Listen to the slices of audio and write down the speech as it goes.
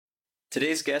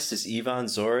Today's guest is Ivan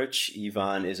Zoric.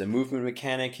 Ivan is a movement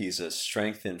mechanic. He's a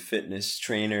strength and fitness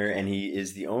trainer, and he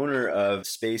is the owner of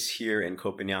space here in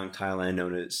Koh Phangan, Thailand,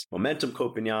 known as Momentum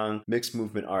Koh Phangan Mixed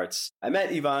Movement Arts. I met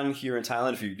Ivan here in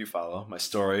Thailand, if you do follow my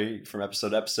story from episode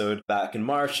to episode. Back in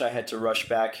March, I had to rush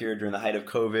back here during the height of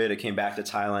COVID. I came back to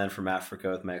Thailand from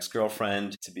Africa with my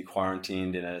ex-girlfriend to be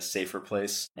quarantined in a safer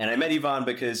place. And I met Ivan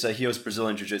because he hosts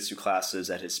Brazilian Jiu-Jitsu classes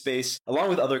at his space, along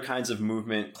with other kinds of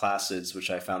movement classes,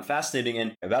 which I found fascinating.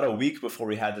 And about a week before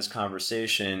we had this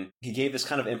conversation, he gave this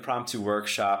kind of impromptu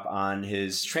workshop on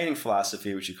his training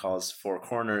philosophy, which he calls Four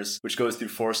Corners, which goes through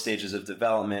 4 stages of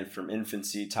development from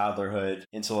infancy, toddlerhood,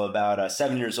 until about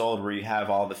 7 years old, where you have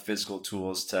all the physical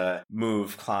tools to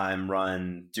move, climb,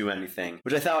 run, do anything.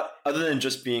 Which I thought, other than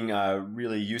just being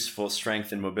really useful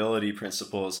strength and mobility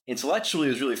principles, intellectually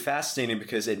was really fascinating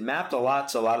because it mapped a lot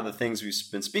to a lot of the things we've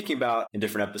been speaking about in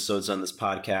different episodes on this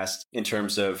podcast in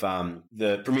terms of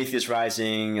the Prometheus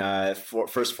Rising,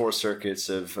 first 4 circuits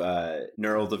of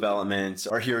neural development,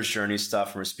 our hero's journey stuff,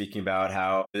 and we're speaking about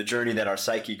how the journey that our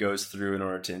psyche goes through in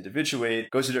order to individuate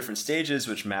goes through different stages,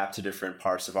 which map to different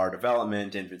parts of our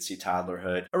development, infancy,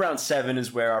 toddlerhood. Around 7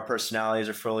 is where our personalities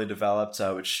are fully developed,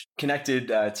 which connected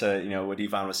to what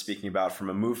Ivan was speaking about from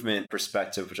a movement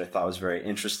perspective, which I thought was very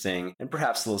interesting and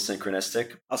perhaps a little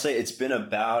synchronistic. I'll say it's been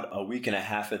about a week and a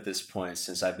half at this point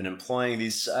since I've been employing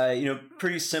these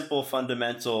pretty simple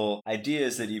fundamental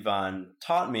ideas that Ivan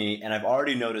taught me, and I've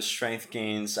already noticed strength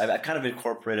gains. I've kind of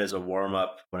incorporated as a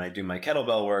warm-up when I do my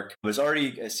kettlebell work. I was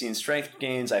already seeing strength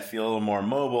gains. I feel a little more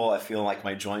mobile. I feel like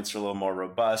my joints are a little more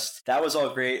robust. That was all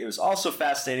great. It was also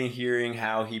fascinating hearing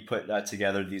how he put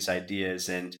together these ideas,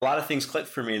 and a lot of things clicked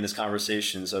for me in this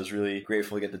conversation, so I was really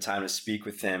grateful to get the time to speak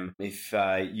with him. If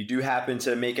you do happen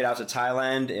to make it out to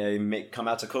Thailand, come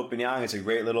out to Koh Phangan. It's a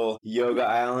great little yoga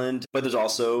island, but there's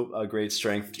also a great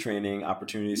strength training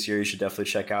opportunities here. You should definitely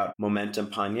check out Momentum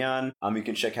Phangan. You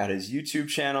can check out his YouTube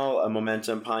channel,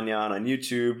 Momentum Phangan on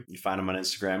YouTube. You find him on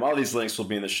Instagram. All these links will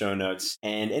be in the show notes.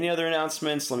 And any other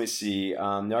announcements? Let me see.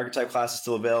 The archetype class is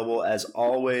still available as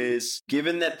always.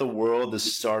 Given that the world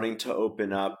is starting to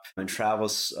open up and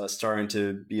travel's starting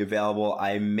to be available,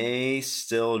 I may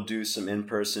still do some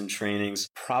in-person trainings,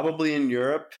 probably in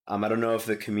Europe. I don't know if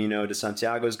the Camino de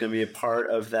Santiago is going to be a part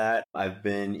of that. I've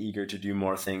been eager to do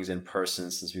more things in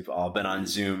person since we've all been on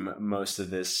Zoom most of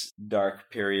this dark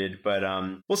period, but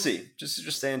we'll see. Just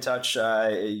stay in touch.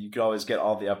 You can always get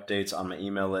all the updates on my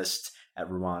email list at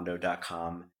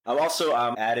ruando.com. I've also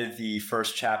added the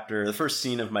first chapter, the first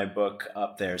scene of my book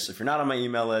up there. So if you're not on my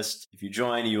email list, if you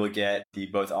join, you will get the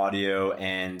both audio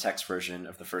and text version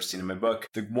of the first scene of my book.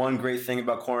 The one great thing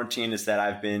about quarantine is that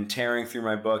I've been tearing through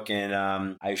my book,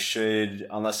 and I should,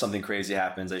 unless something crazy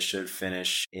happens, I should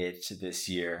finish it this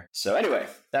year. So anyway,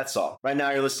 that's all. Right now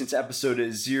you're listening to episode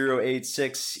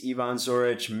 086, Ivan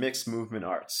Zoric, Mixed Movement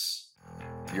Arts.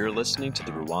 You're listening to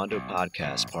the Ruando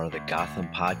Podcast, part of the Gotham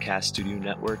Podcast Studio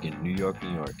Network in New York,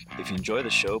 New York. If you enjoy the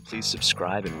show, please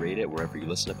subscribe and rate it wherever you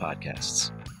listen to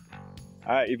podcasts.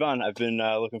 All right, Ivan, I've been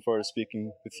looking forward to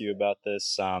speaking with you about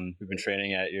this. We've been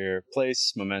training at your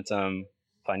place, Momentum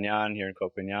Phangan, here in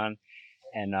Koh Phangan.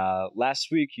 And last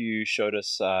week you showed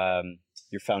us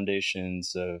your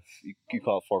foundations of, you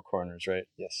call it Four Corners, right?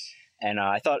 Yes. And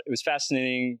I thought it was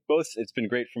fascinating. Both, it's been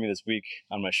great for me this week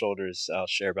on my shoulders. I'll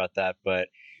share about that. But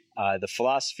the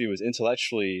philosophy was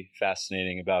intellectually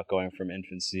fascinating about going from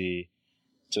infancy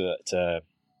to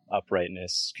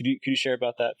uprightness. Could you share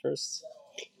about that first?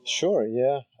 Sure.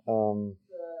 Yeah.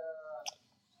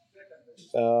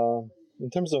 In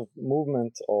terms of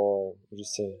movement, or would you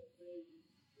say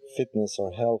fitness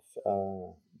or health,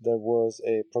 there was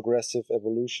a progressive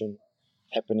evolution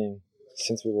happening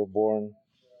since we were born,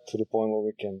 to the point where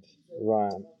we can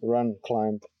run,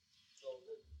 climb,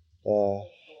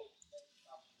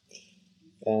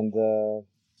 and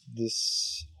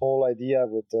this whole idea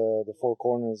with the Four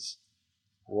Corners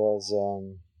was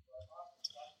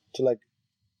to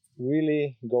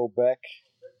really go back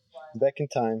in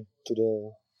time to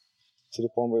the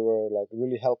point where we were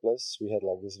really helpless. We had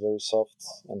this very soft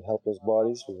and helpless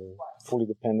bodies. We were fully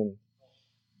dependent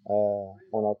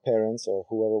on our parents or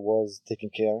whoever was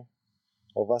taking care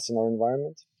of us in our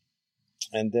environment,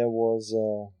 and there were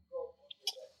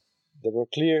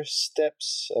clear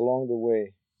steps along the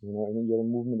way, in your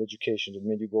movement education that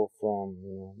made you go from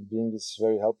being this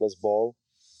very helpless ball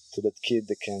to that kid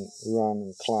that can run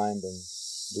and climb and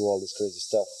do all this crazy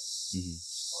stuff. Mm-hmm.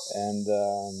 And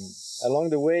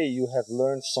along the way, you have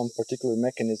learned some particular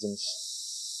mechanisms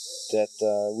that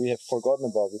we have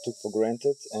forgotten about, we took for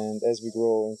granted, and as we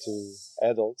grow into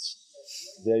adults,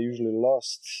 they are usually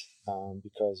lost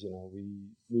because we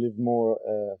live more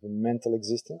of a mental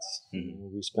existence.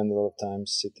 We spend a lot of time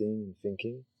sitting and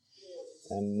thinking,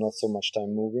 and not so much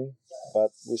time moving.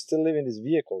 But we still live in these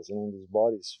vehicles, in these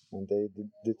bodies, and they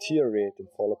deteriorate and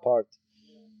fall apart.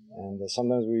 And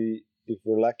sometimes if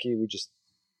we're lucky, we just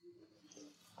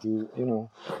do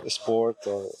a sport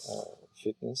or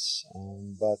fitness,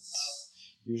 but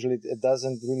usually it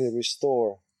doesn't really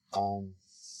restore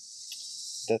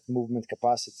that movement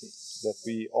capacity that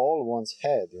we all once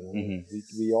had.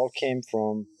 We all came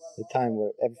from a time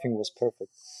where everything was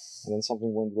perfect, and then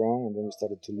something went wrong, and then we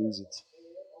started to lose it.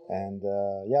 And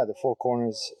the four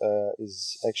corners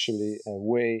is actually a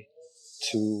way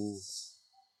to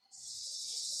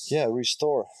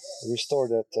restore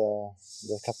that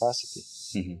capacity,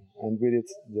 and with it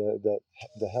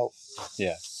the health.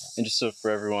 Yeah. And just so for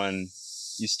everyone,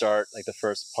 you start like the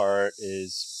first part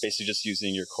is basically just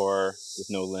using your core with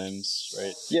no limbs,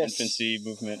 right? Yes. Infancy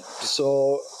movement.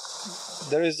 So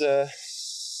there is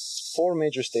 4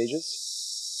 major stages,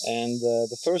 and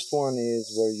the first one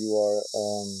is where you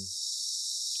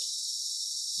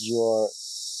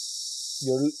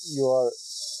are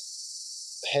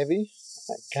heavy,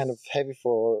 kind of heavy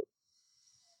for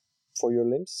your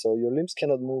limbs. So your limbs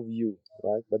cannot move you,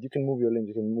 right? But you can move your limbs.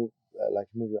 You can move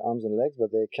move your arms and legs,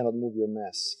 but they cannot move your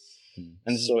mass.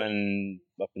 And this is when,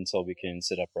 up until we can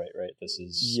sit upright, right? This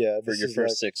is for your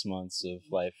first 6 months of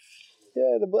life.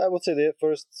 Yeah, I would say the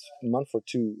first month or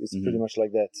 2 is pretty much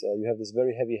like that. You have this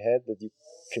very heavy head that you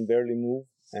can barely move,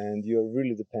 and you're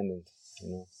really dependent,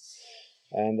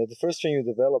 And the first thing you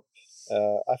develop,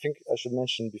 I think I should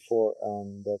mention before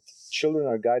that children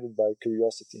are guided by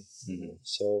curiosity.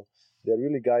 So they're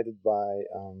really guided by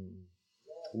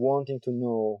wanting to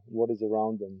know what is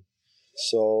around them.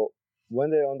 So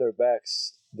when they're on their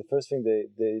backs, the first thing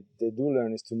they do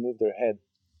learn is to move their head,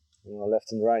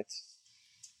 left and right.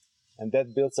 And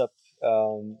that builds up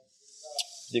the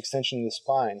extension in the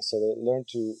spine. So they learn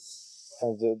to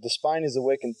have the spine is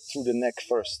awakened through the neck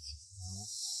first.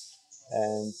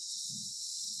 And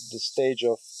the stage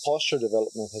of posture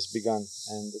development has begun.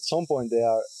 And at some point they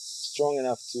are strong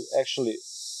enough to actually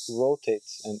rotate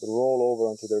and roll over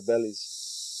onto their bellies.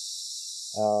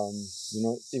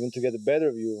 Even to get a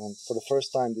better view, and for the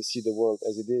first time they see the world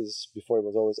as it is. Before it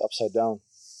was always upside down.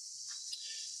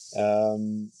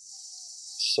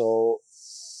 So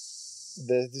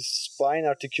there's this spine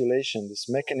articulation, this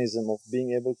mechanism of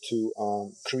being able to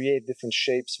create different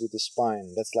shapes with the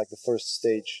spine. That's like the first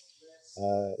stage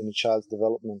in a child's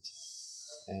development.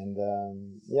 And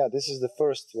this is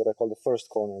what I call the first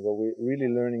corner, where we're really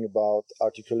learning about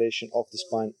articulation of the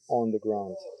spine on the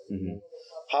ground.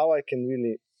 How I can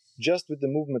really, just with the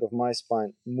movement of my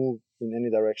spine, move in any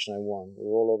direction I want.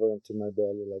 Roll over into my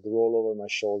belly, like roll over my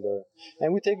shoulder.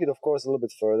 And we take it, of course, a little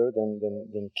bit further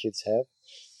than kids have,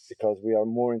 because we are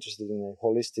more interested in a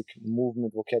holistic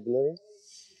movement vocabulary.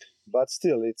 But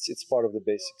still, it's part of the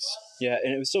basics. Yeah,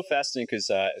 and it was so fascinating because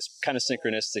it's kind of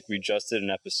synchronistic. We just did an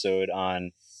episode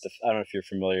on, I don't know if you're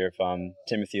familiar with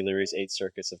Timothy Leary's 8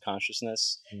 Circuits of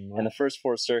Consciousness. And the first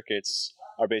 4 circuits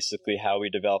are basically how we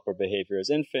develop our behavior as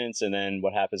infants, and then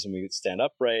what happens when we stand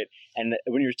upright. And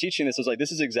when you were teaching this, I was like,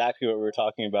 this is exactly what we were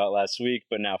talking about last week,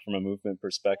 but now from a movement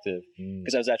perspective.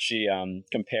 Because I was actually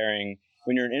comparing,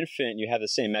 when you're an infant, you have the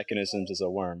same mechanisms as a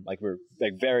worm. Like we're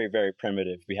like very, very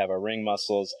primitive. We have our ring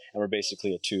muscles, and we're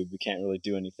basically a tube. We can't really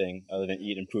do anything other than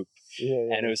eat and poop.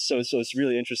 Yeah. And it was so it's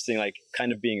really interesting, like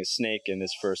kind of being a snake in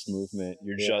this first movement.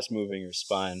 You're just moving your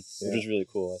spine, which was really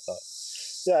cool, I thought.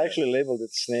 Yeah, I actually labeled it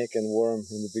snake and worm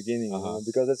in the beginning,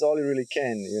 because that's all you really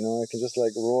can. I can just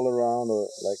like roll around or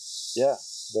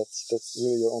that's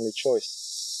really your only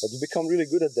choice. But you become really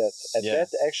good at that. That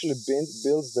actually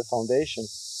builds the foundation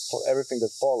for everything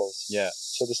that follows. Yeah.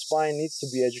 So the spine needs to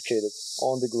be educated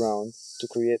on the ground to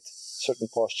create certain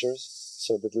postures,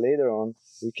 so that later on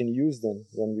we can use them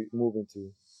when we move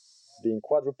into being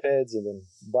quadrupeds, and then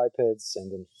bipeds,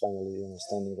 and then finally,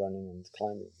 standing, running, and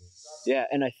climbing. Yeah,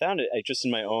 and I found it just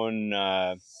in my own.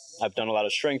 I've done a lot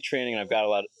of strength training, and I've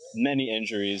got many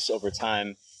injuries over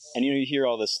time. And you hear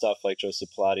all this stuff like Joseph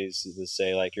Pilates would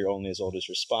say, like you're only as old as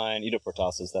your spine. Ido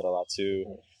Portal says that a lot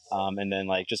too. And then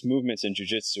like just movements in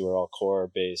jiu-jitsu are all core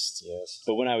based. Yes.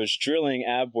 But when I was drilling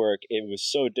ab work, it was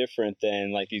so different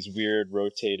than like these weird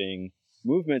rotating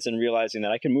movements, and realizing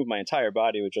that I can move my entire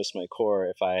body with just my core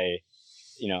if I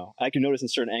can notice in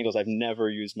certain angles I've never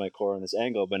used my core in this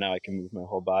angle, but now I can move my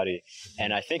whole body.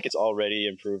 And I think it's already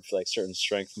improved like certain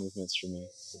strength movements for me.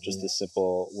 Just the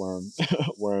simple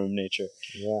worm nature.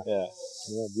 Yeah,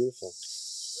 beautiful.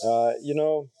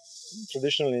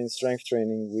 Traditionally in strength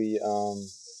training,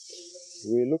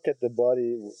 we look at the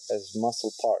body as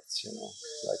muscle parts,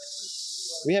 like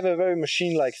we have a very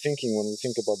machine-like thinking when we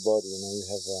think about body. You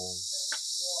have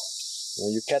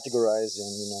you categorize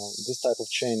in this type of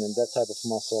chain and that type of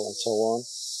muscle and so on,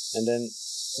 and then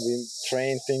we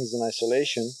train things in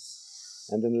isolation,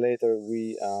 and then later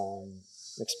we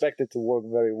expect it to work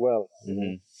very well.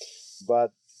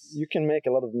 But you can make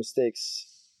a lot of mistakes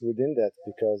within that,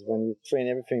 because when you train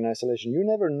everything in isolation, you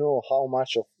never know how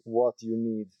much of what you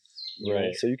need.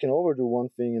 Right. So you can overdo one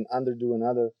thing and underdo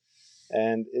another,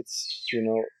 and it's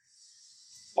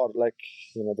part like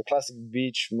the classic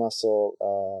beach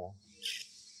muscle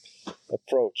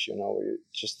approach. You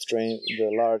just train the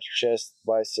large chest,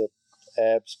 bicep,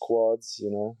 abs, quads,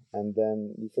 and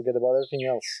then you forget about everything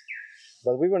else.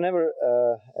 But we were never,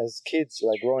 as kids,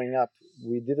 like growing up,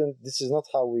 this is not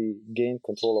how we gained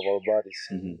control of our bodies.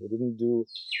 We didn't do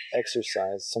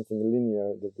exercise, something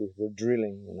linear that we were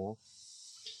drilling,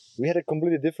 We had a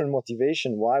completely different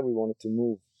motivation why we wanted to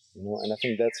move, and I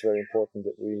think that's very important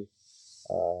that we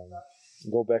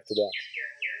go back to that.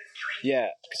 Yeah,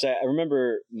 because I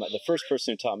remember the first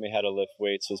person who taught me how to lift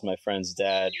weights was my friend's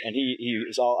dad, and he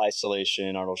was all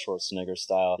isolation, Arnold Schwarzenegger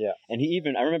style. Yeah. And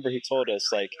I remember he told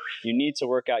us, like, you need to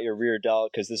work out your rear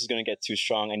delt because this is going to get too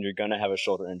strong and you're going to have a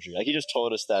shoulder injury. Like, he just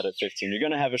told us that at 15. You're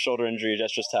going to have a shoulder injury,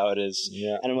 that's just how it is.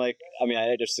 Yeah. And I'm like,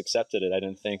 I just accepted it. I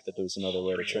didn't think that there was another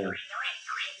way to train.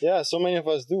 Yeah, so many of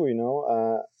us do,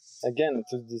 Again,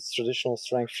 to this traditional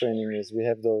strength training is we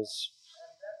have those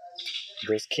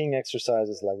king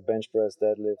exercises like bench press,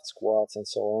 deadlift, squats, and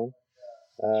so on.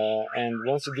 And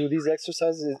once you do these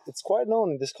exercises, it's quite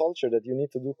known in this culture that you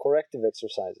need to do corrective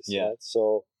exercises. Yeah. Right?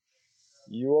 So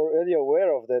you're already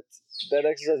aware of that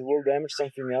exercise will damage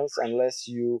something else unless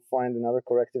you find another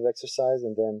corrective exercise,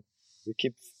 and then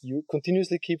you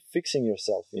continuously keep fixing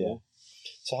yourself. You know?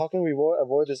 So how can we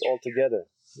avoid this altogether?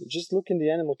 Just look in the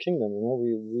animal kingdom.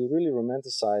 We really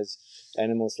romanticize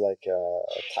animals like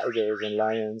tigers and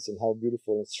lions and how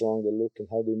beautiful and strong they look and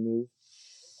how they move,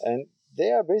 and they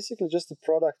are basically just a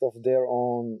product of their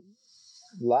own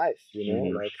life.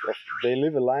 Like they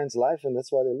live a lion's life, and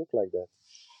that's why they look like that.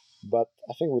 But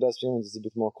I think with us humans, it's a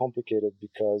bit more complicated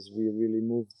because we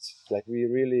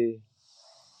really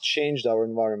changed our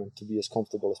environment to be as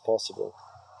comfortable as possible.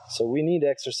 So we need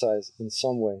exercise in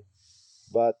some way.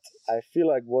 But I feel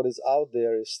like what is out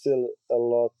there is still a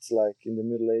lot like in the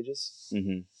Middle Ages.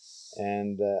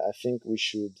 And I think we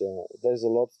should, there's a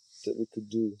lot that we could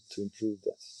do to improve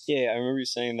that. Yeah, I remember you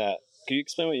saying that. Could you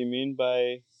explain what you mean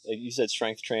by, like you said,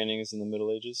 strength training is in the Middle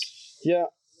Ages? Yeah.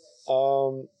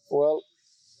 Well,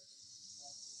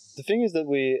 the thing is that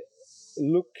we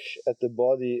look at the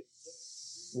body,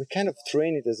 we kind of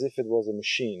train it as if it was a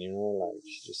machine, like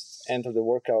just enter the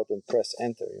workout and press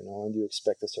enter, and you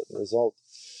expect a certain result.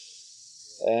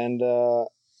 And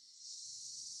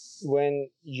when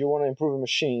you want to improve a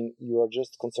machine, you are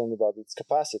just concerned about its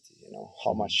capacity,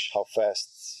 how much, how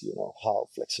fast, how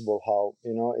flexible, how,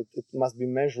 it must be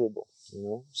measurable,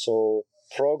 So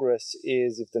progress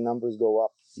is if the numbers go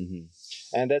up.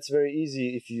 And that's very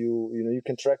easy if you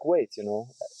can track weight,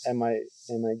 am I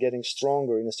getting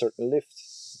stronger in a certain lift,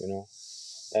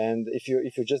 and if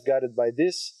you just got it by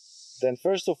this, then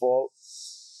first of all,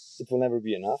 it will never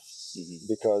be enough,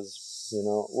 because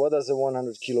what does a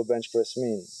 100 kilo bench press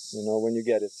mean? When you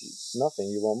get it, nothing.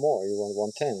 You want more. You want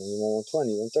 110, you want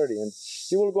 120, 130, and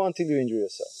you will go until you injure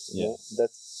yourself.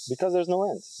 That's because there's no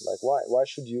end. Like why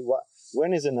should you?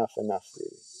 When is enough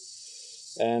really?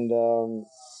 And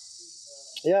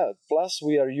plus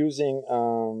we are using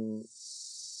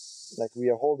we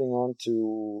are holding on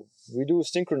to. We do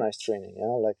synchronized training,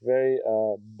 like very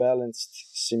balanced,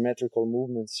 symmetrical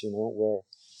movements, where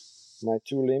my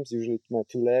two limbs, usually my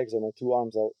two legs or my two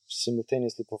arms, are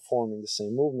simultaneously performing the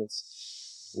same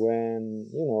movements. When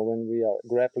we are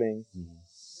grappling,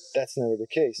 that's never the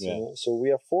case. So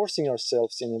we are forcing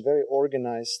ourselves in a very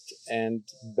organized and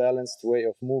balanced way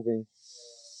of moving.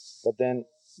 But then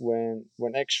when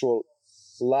actual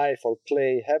life or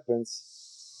play happens,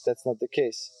 that's not the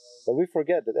case. But we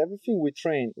forget that everything we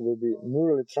train will be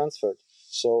neurally transferred.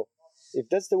 So if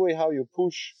that's the way how you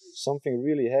push something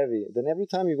really heavy, then every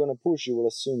time you're going to push, you will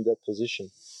assume that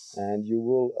position, and you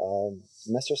will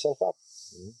mess yourself up.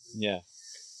 Yeah,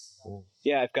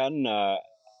 I've gotten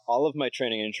all of my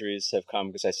training injuries have come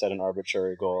because I set an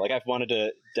arbitrary goal. Like, I've wanted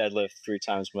to deadlift 3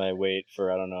 times my weight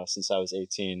for, I don't know, since I was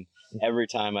 18. Every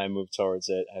time I move towards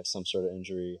it, I have some sort of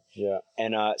injury.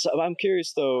 And so I'm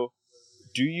curious though,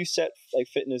 do you set like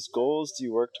fitness goals? Do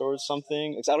you work towards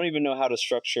something? Because I don't even know how to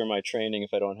structure my training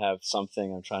if I don't have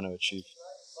something I'm trying to achieve.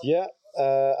 Yeah,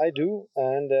 I do.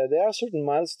 And there are certain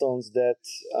milestones that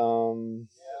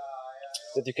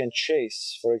that you can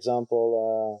chase. For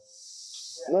example,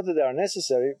 not that they are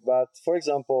necessary, but for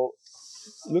example,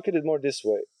 look at it more this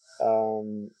way.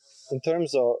 In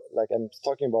terms of, like I'm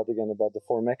talking about again about the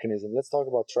four mechanisms, let's talk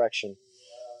about traction.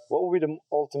 What would be the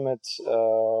ultimate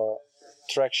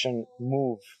traction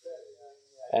move?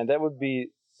 And that would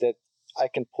be that I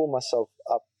can pull myself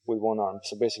up with one arm.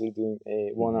 So basically doing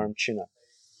a one-arm chin-up.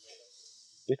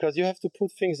 Because you have to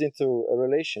put things into a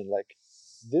relation. Like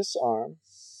this arm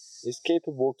is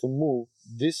capable to move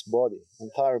this body,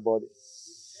 entire body.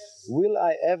 Will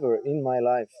I ever in my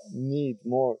life need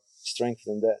more strength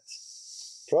than that?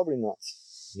 Probably not.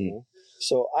 You know?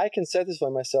 So I can satisfy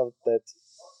myself that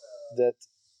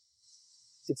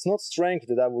it's not strength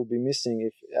that I will be missing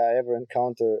if I ever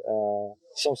encounter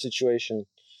some situation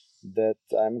that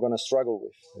I'm gonna struggle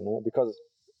with, you know, because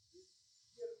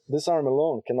this arm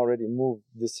alone can already move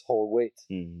this whole weight,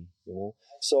 you know.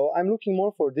 So I'm looking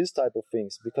more for this type of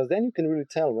things because then you can really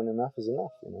tell when enough is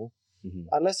enough, you know.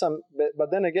 Unless but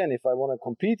then again, if I want to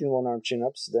compete in one arm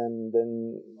chin-ups, then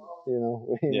you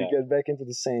know we get back into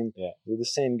the same with the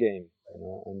same game, you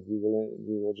know, and we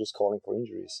will just calling for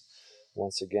injuries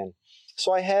once again.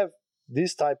 So I have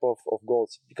this type of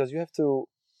goals because you have to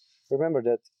remember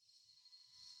that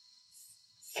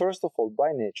first of all,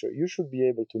 by nature, you should be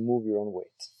able to move your own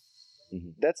weight.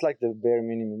 That's like the bare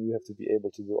minimum you have to be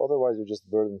able to do. Otherwise, you're just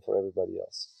burden for everybody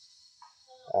else.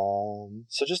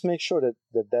 So just make sure that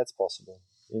that's possible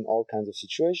in all kinds of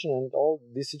situations, and all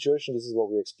these situations. This is what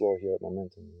we explore here at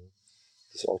Momentum. You know?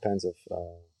 There's all kinds of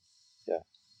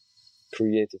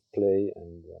creative play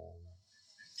and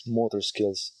motor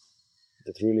skills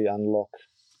that really unlock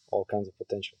all kinds of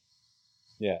potential.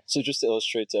 Yeah. So just to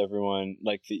illustrate to everyone,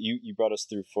 like you brought us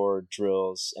through 4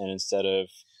 drills, and instead of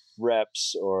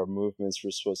reps or movements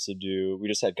we're supposed to do, we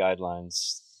just had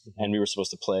guidelines. And we were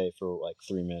supposed to play for like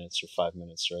 3 minutes or 5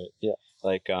 minutes, right? Yeah.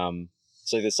 Like,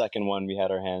 so the second one, we had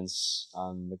our hands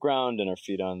on the ground and our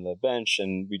feet on the bench,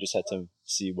 and we just had to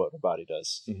see what our body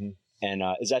does. And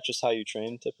is that just how you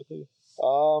train typically?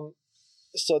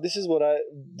 So this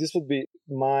would be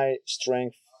my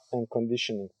strength and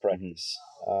conditioning practice.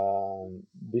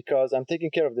 Because I'm taking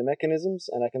care of the mechanisms,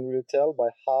 and I can really tell by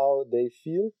how they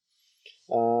feel.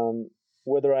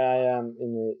 Whether I am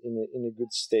in a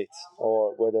good state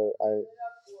or whether I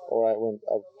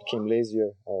became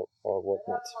lazier or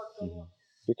whatnot,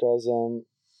 because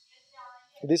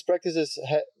these practices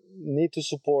need to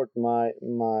support my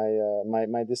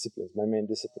disciplines, my main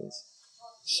disciplines.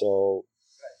 So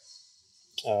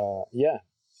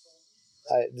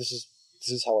this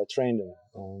is how I train them.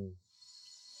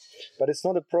 But it's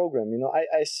not a program, you know.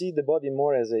 I see the body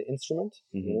more as an instrument,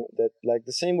 you know, that like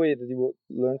the same way that you would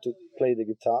learn to play the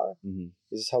guitar,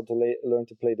 this is how to learn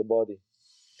to play the body.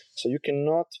 So you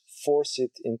cannot force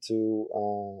it into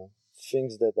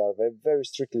things that are very, very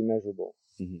strictly measurable.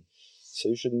 So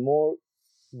you should more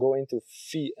go into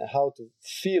how to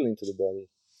feel into the body.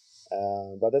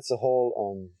 But that's a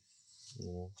whole,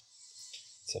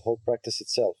 it's a whole practice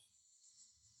itself.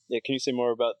 Yeah, can you say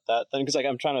more about that then? Because like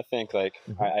I'm trying to think, like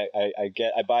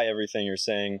I buy everything you're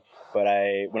saying, but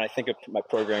when I think of my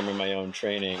program and my own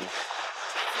training,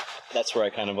 that's where I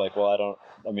kind of like, well,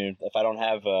 if I don't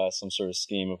have some sort of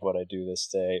scheme of what I do this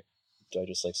day, do I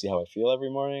just like see how I feel every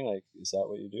morning? Like, is that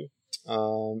what you do?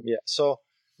 Yeah. So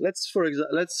let's draw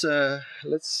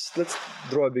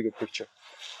a bigger picture.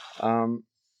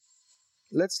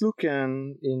 Let's look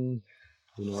in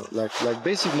you know, like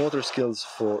basic motor skills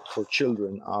for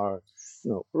children are,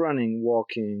 you know, running,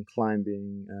 walking,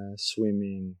 climbing,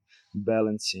 swimming,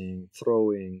 balancing,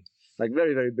 throwing, like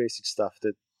very, very basic stuff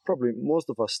that probably most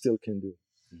of us still can do.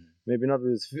 Maybe not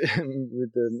with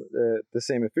with the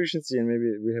same efficiency, and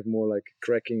maybe we have more like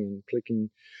cracking and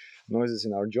clicking noises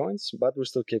in our joints, but we're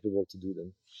still capable to do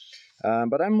them.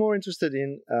 But I'm more interested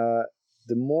in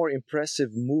the more impressive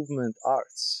movement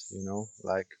arts, you know,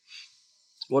 like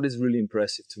what is really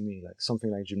impressive to me, like something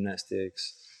like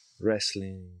gymnastics,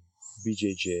 wrestling,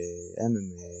 BJJ,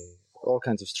 MMA, all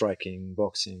kinds of striking,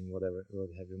 boxing, whatever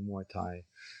have you, Muay Thai,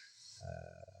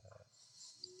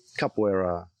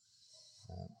 capoeira,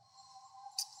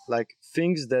 like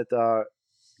things that are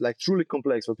like truly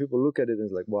complex, where people look at it and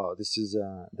it's like, wow, this is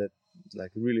that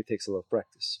like really takes a lot of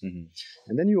practice.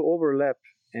 And then you overlap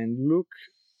and look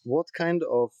what kind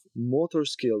of motor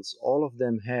skills all of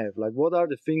them have. Like, what are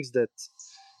the things that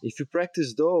if you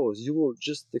practice those, you will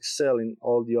just excel in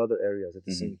all the other areas at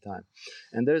the same time.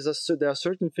 And there are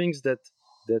certain things that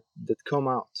come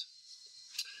out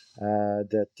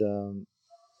that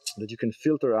you can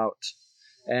filter out.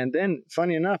 And then,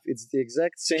 funny enough, it's the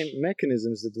exact same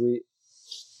mechanisms that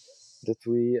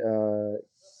we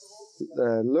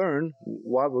learn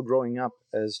while we're growing up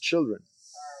as children.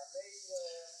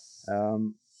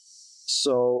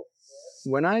 So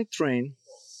when I train,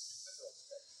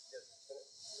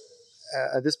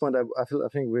 at this point, I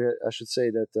think I should say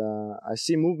that I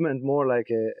see movement more like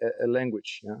a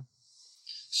language. Yeah.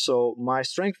 So my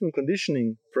strength and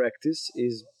conditioning practice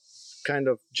is kind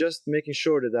of just making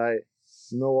sure that I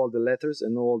know all the letters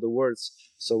and know all the words.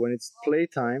 So when it's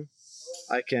playtime,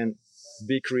 I can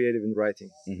be creative in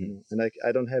writing, and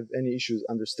I don't have any issues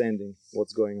understanding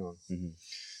what's going on.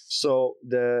 So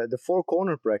the four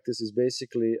corner practice is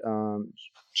basically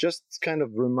just kind of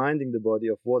reminding the body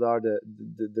of what are the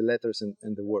letters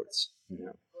and the words.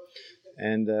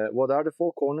 And what are the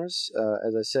four corners?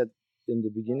 As I said in the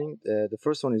beginning, the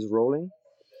first one is rolling.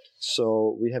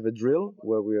 So we have a drill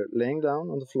where we're laying down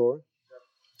on the floor,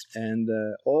 and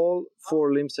all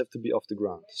four limbs have to be off the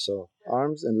ground. So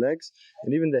arms and legs,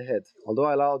 and even the head, although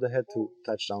I allow the head to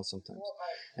touch down sometimes.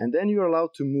 And then you're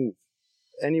allowed to move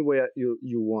anywhere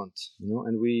you want,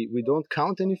 and we don't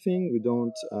count anything. We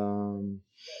don't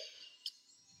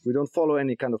follow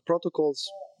any kind of protocols.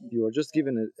 You are just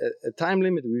given a time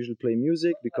limit. We usually play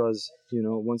music because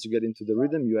once you get into the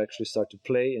rhythm, you actually start to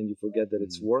play and you forget that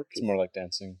it's work. It's more like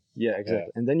dancing. Yeah,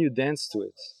 exactly. Yeah. And then you dance to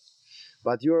it,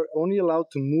 but you're only allowed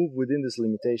to move within this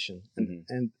limitation,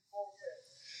 and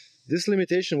this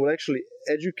limitation will actually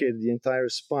educate the entire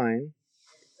spine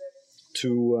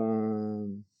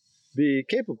to be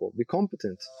capable, be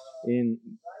competent in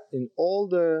all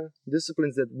the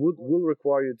disciplines that will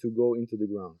require you to go into the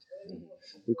ground.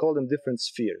 We call them different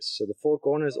spheres. So the four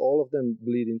corners, all of them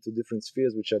bleed into different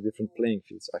spheres, which are different playing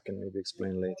fields. I can maybe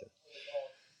explain later.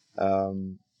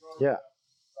 Yeah.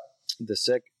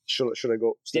 Should I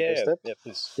go step by step? Yeah,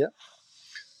 please. Yeah.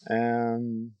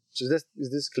 So is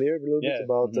this clear a little bit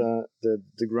about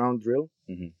the ground drill?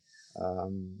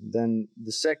 Then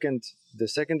the second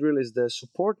drill is the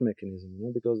support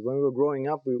mechanism, because when we were growing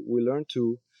up, we learned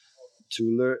to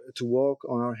walk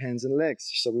on our hands and legs.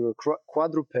 So we were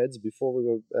quadrupeds before we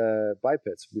were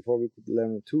bipeds. Before we could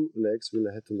learn on two legs, we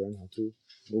had to learn how to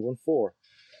move on four.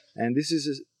 And this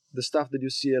is the stuff that you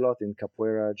see a lot in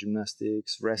capoeira,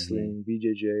 gymnastics, wrestling,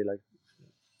 BJJ, like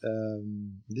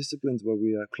disciplines where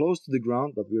we are close to the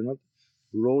ground, but we're not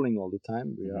rolling all the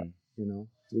time. We are,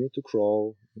 we need to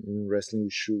crawl. Wrestling, we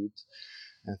shoot,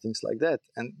 and things like that.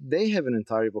 And they have an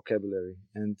entire vocabulary.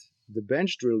 And the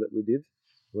bench drill that we did,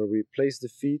 where we place the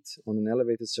feet on an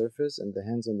elevated surface and the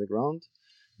hands on the ground,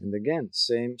 and again,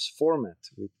 same format.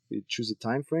 We choose a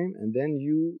time frame, and then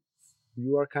you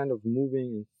are kind of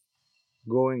moving and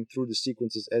going through the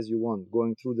sequences as you want,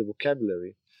 going through the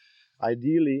vocabulary.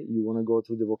 Ideally, you want to go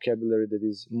through the vocabulary that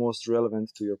is most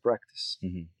relevant to your practice.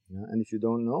 And if you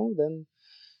don't know, then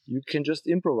you can just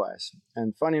improvise.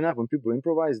 And funny enough, when people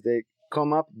improvise, they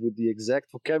come up with the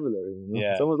exact vocabulary.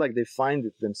 It's almost like they find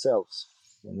it themselves.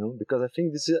 Because I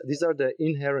think these are the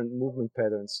inherent movement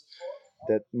patterns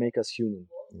that make us human.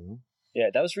 Yeah,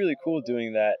 that was really cool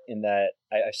doing that. In that,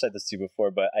 I've said this to you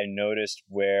before, but I noticed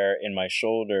where in my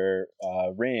shoulder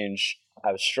range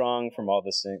I was strong from all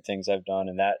the things I've done,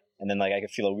 and then like I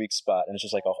could feel a weak spot, and it's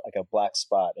just like a black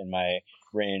spot in my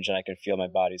range, and I can feel my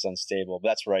body's unstable. But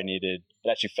that's where I needed. It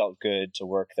actually felt good to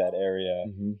work that area,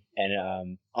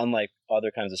 and unlike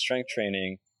other kinds of strength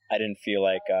training, I didn't feel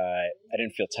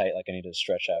tight, like I needed to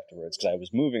stretch afterwards, because I was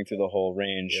moving through the whole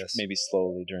range, maybe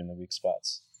slowly during the weak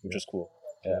spots, which was cool.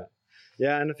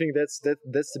 Yeah, and I think that's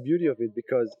the beauty of it,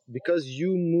 because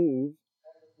you move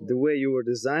the way you were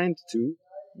designed to.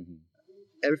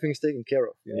 Everything's taken care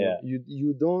of.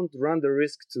 You don't run the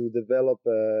risk to develop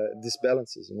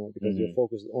disbalances, because you're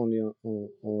focused only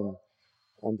on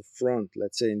the front.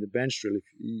 Let's say in the bench drill,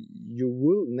 you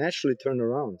will naturally turn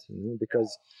around,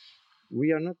 because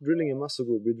we are not drilling a muscle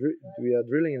group. We are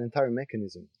drilling an entire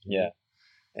mechanism.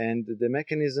 And the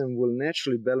mechanism will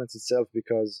naturally balance itself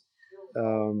because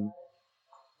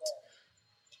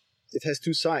it has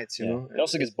two sides, It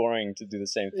also gets boring to do the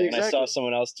same thing. Exactly. And I saw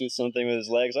someone else do something with his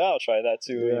legs. I'll try that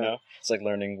too, It's like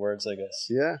learning words, I guess.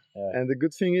 Yeah. And the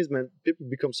good thing is, man, people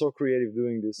become so creative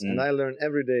doing this. And I learn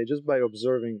every day just by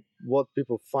observing what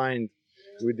people find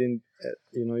within,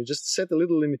 you just set a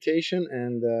little limitation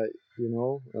and, a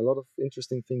lot of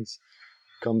interesting things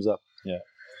comes up. Yeah.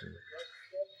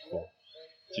 Cool.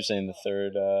 So you're saying the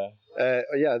third...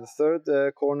 the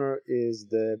third corner is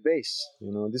the base.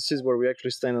 This is where we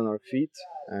actually stand on our feet,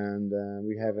 and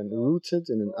we have a rooted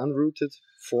and an unrooted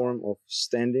form of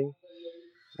standing.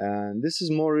 And this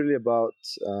is more really about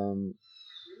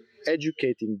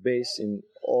educating base in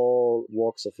all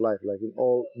walks of life, like in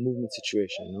all movement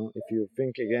situations. If you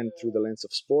think again through the lens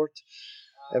of sport,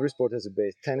 Every sport has a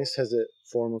base. Tennis has a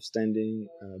form of standing,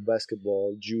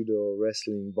 basketball, judo,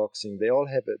 wrestling, boxing. They all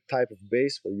have a type of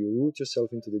base where you root yourself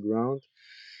into the ground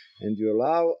and you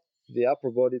allow the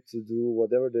upper body to do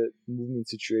whatever the movement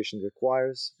situation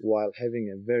requires while having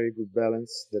a very good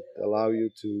balance that allow you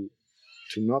to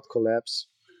not collapse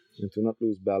and to not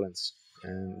lose balance.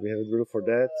 And we have a drill for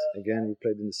that. Again, we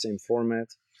played in the same format.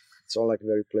 It's all like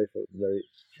very playful, very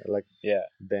like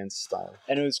dance style.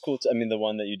 And it was cool. The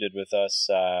one that you did with us,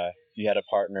 you had a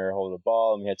partner hold the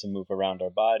ball and we had to move around our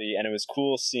body. And it was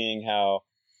cool seeing how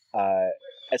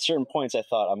at certain points I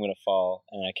thought I'm going to fall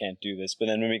and I can't do this. But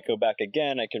then when we go back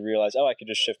again, I could realize, I could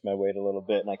just shift my weight a little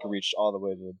bit and I could reach all the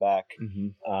way to the back,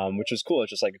 which was cool. It's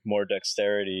just like more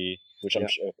dexterity, which I'm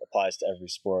sure applies to every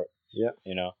sport. Yeah.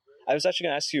 I was actually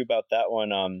going to ask you about that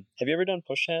one. Have you ever done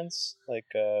push hands? I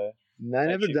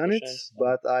never done it,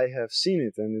 but I have seen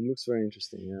it, and it looks very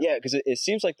interesting. Yeah, because it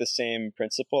seems like the same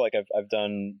principle. Like I've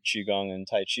done qigong and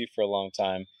tai chi for a long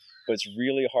time, but it's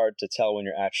really hard to tell when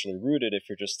you're actually rooted if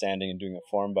you're just standing and doing a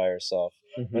form by yourself.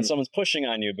 When someone's pushing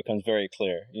on you, it becomes very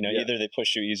clear. Either they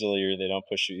push you easily or they don't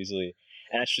push you easily.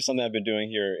 And actually, something I've been doing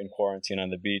here in quarantine on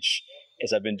the beach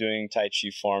is I've been doing tai chi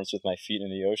forms with my feet in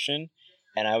the ocean.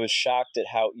 And I was shocked at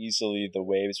how easily the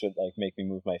waves would make me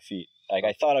move my feet.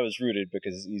 I thought I was rooted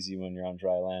because it's easy when you're on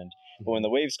dry land. But when the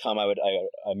waves come, I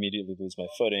immediately lose my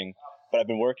footing. But I've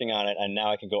been working on it, and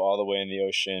now I can go all the way in the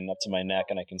ocean up to my neck,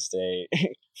 and I can stay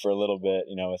for a little bit,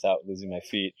 without losing my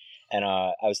feet. And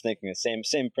I was thinking the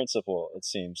same principle. It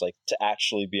seems like to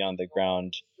actually be on the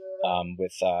ground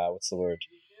with what's the word?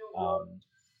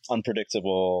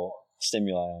 Unpredictable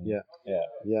stimuli.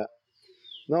 Yeah.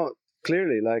 No.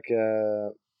 Clearly,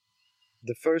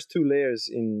 the first two layers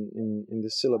in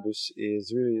the syllabus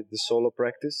is really the solo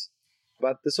practice,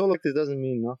 but the solo practice doesn't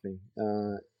mean nothing.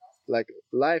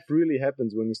 Life really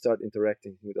happens when you start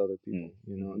interacting with other people.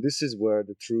 This is where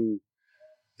the true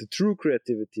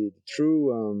creativity, the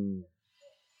true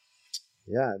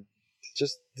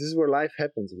this is where life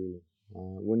happens really.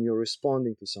 When you're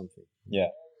responding to something. Yeah.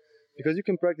 Because you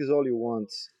can practice all you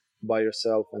want by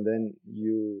yourself, and then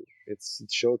it's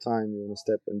showtime. You want to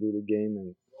step and do the game,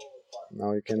 and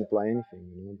now you can't apply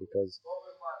anything, because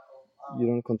you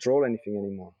don't control anything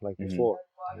anymore like before.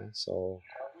 So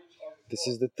this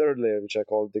is the third layer, which I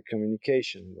call the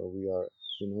communication, where we are,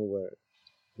 where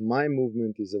my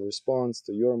movement is a response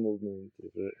to your movement,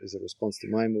 is a response to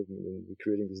my movement, and we're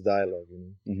creating this dialogue.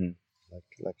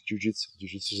 Like jiu-jitsu.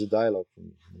 Jiu-jitsu is a dialogue for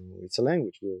me. It's a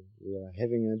language. We are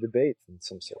having a debate in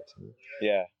some sort.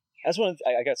 Yeah. That's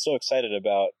I got so excited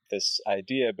about this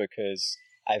idea because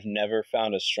I've never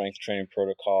found a strength training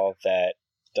protocol that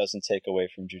doesn't take away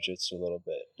from jiu-jitsu a little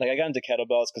bit. I got into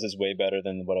kettlebells because it's way better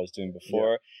than what I was doing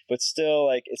before, but still,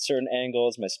 at certain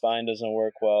angles, my spine doesn't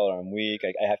work well, or I'm weak.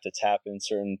 I have to tap in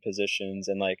certain positions,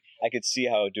 and I could see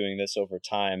how doing this over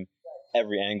time,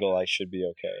 every angle I should be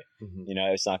okay.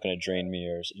 It's not going to drain me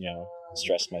or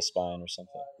stress my spine or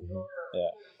something.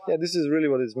 Yeah, this is really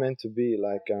what it's meant to be.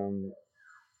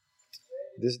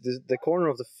 The corner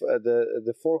of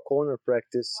the four corner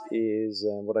practice is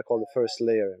what I call the first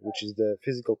layer, which is the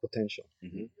physical potential.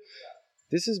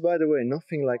 This is, by the way,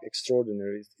 nothing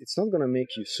extraordinary. It's not going to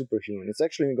make you superhuman. It's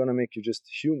actually going to make you just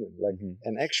human,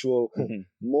 an actual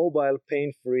mobile,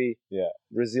 pain-free,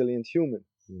 resilient human.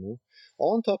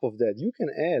 On top of that, you can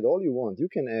add all you want. You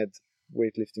can add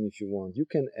weightlifting if you want. You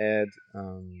can add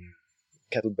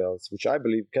kettlebells, which I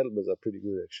believe kettlebells are pretty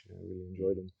good, actually. I really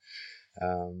enjoy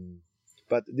them.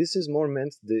 But this is more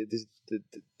meant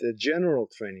the general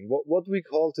training, what we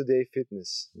call today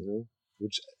fitness,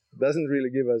 which doesn't really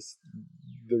give us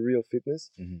the real fitness.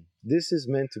 This is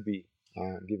meant to be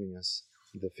giving us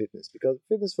the fitness, because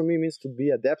fitness for me means to be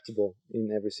adaptable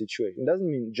in every situation. It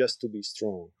doesn't mean just to be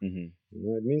strong.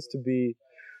 It means to be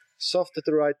soft at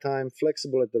the right time,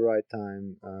 flexible at the right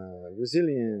time,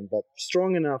 resilient, but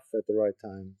strong enough at the right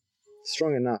time.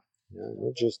 Strong enough,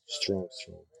 not just strong.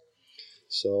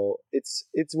 So it's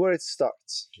where it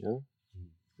starts,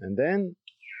 and then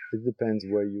it depends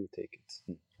where you take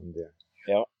it from there.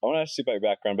 Yeah, I want to ask you about your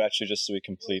background, but actually just so we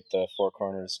complete the four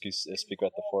corners, can you speak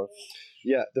about the fourth?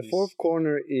 Yeah, the fourth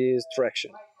corner is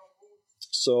traction.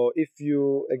 So if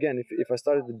I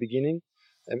start at the beginning,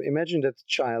 imagine that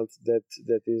child that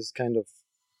is kind of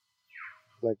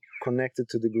connected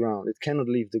to the ground. It cannot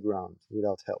leave the ground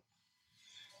without help,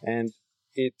 and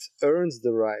it earns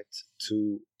the right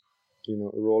to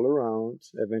roll around,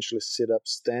 eventually sit up,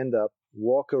 stand up,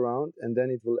 walk around, and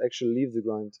then it will actually leave the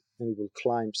ground and it will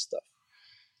climb stuff.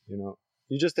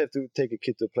 You just have to take a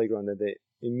kid to a playground and they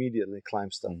immediately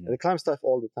climb stuff. And they climb stuff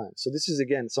all the time. So this is,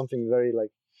 again, something very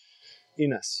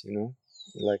in us,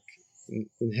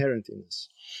 inherent in us.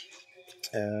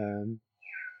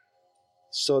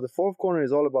 So the fourth corner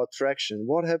is all about traction.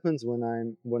 What happens when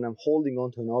I'm holding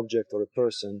onto an object or a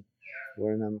person,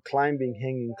 when I'm climbing,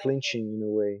 hanging, clinching in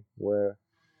a way where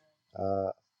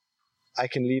I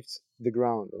can leave the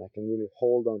ground and I can really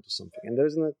hold on to something. And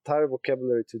there's an entire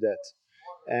vocabulary to that.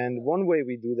 And one way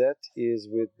we do that is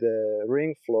with the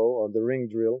ring flow or the ring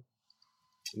drill.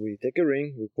 We take a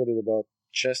ring, we put it about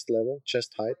chest level,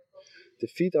 chest height. The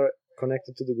feet are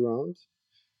connected to the ground.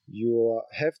 You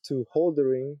have to hold the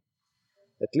ring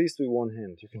at least with one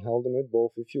hand. You can hold them with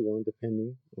both if you want,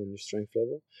 depending on your strength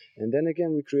level. And then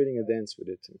again, we're creating a dance with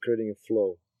it, creating a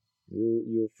flow.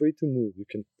 You're free to move. You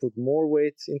can put more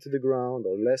weight into the ground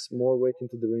or more weight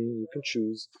into the ring. You can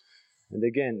choose. And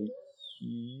again,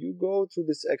 you go through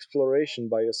this exploration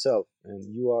by yourself,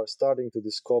 and you are starting to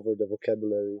discover the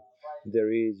vocabulary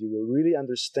there is. You will really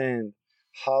understand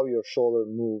how your shoulder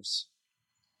moves.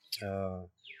 You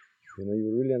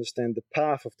will really understand the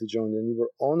path of the joint, and you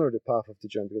will honor the path of the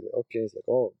joint because, okay, it's like,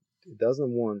 oh, it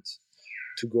doesn't want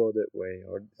to go that way,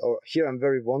 or here I'm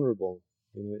very vulnerable.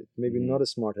 It may be not a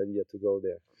smart idea to go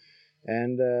there.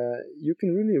 And you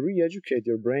can really re-educate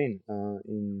your brain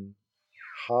in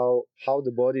how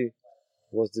the body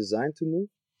was designed to move.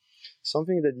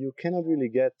 Something that you cannot really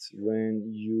get when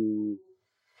you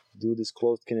do this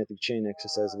closed kinetic chain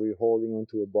exercise where you're holding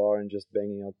onto a bar and just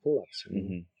banging out pull-ups.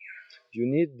 You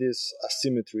need this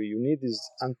asymmetry. You need this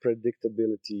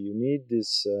unpredictability. You need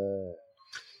this.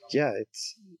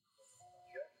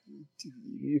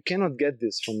 You cannot get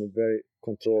this from a very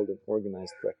controlled and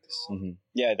organized practice.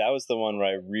 Yeah, that was the one where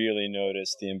I really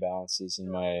noticed the imbalances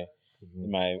in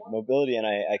my mobility, and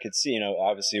I could see,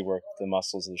 obviously work the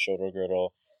muscles of the shoulder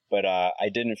girdle, but I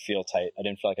didn't feel tight. I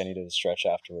didn't feel like I needed to stretch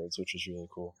afterwards, which was really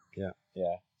cool. Yeah.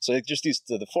 So just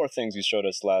the four things you showed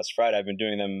us last Friday, I've been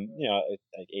doing them,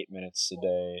 like 8 minutes a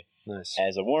day. Nice.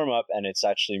 As a warm up, and it's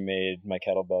actually made my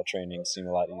kettlebell training seem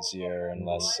a lot easier and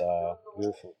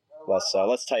beautiful,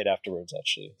 less tight afterwards.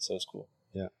 Actually, so it's cool.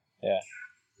 Yeah.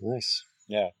 Nice.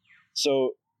 Yeah.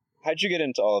 So, how'd you get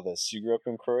into all of this? You grew up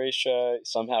in Croatia.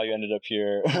 Somehow you ended up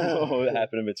here. What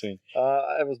happened in between?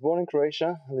 I was born in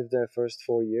Croatia. I lived there first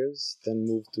 4 years, then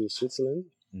moved to Switzerland.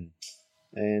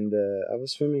 And I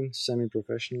was swimming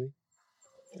semi-professionally.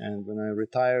 And when I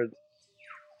retired,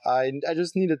 I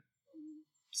just needed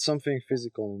something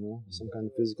physical, some kind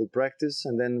of physical practice,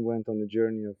 and then went on a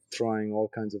journey of trying all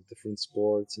kinds of different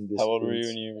sports and disciplines. How old were you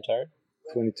when you retired?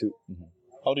 22. How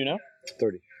old are you now?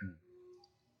 30.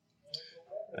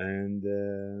 And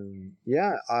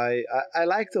I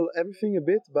liked everything a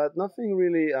bit, but nothing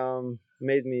really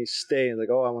made me stay. Like,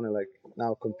 oh, I want to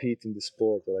now compete in the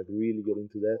sport or really get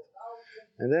into that.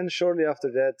 And then shortly after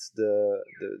that, the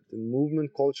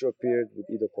movement culture appeared with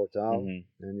Ido Portal,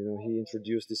 and he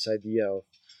introduced this idea of,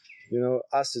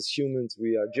 us as humans,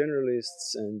 we are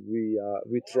generalists, and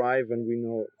we thrive when we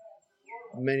know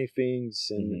many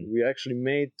things, and we're actually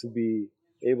made to be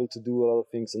able to do a lot of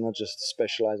things and not just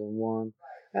specialize on one.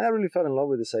 And I really fell in love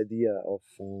with this idea of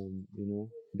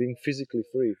being physically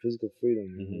free, physical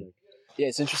freedom. Yeah,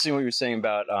 it's interesting what you're saying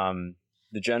about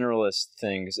the generalist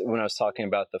things. When I was talking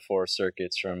about the four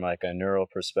circuits from like a neural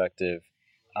perspective,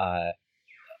 a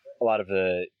lot of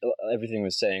everything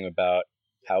was saying about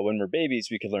how when we're babies,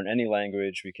 we could learn any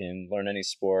language, we can learn any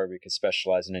sport, we could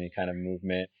specialize in any kind of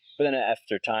movement. But then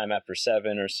after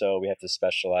 7 or so, we have to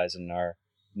specialize in our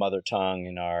mother tongue,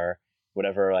 in our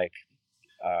whatever,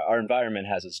 our environment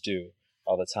has us do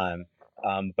all the time.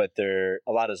 But a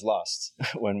lot is lost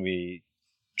when we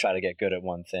try to get good at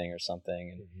one thing or something,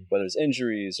 and whether it's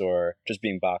injuries or just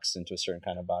being boxed into a certain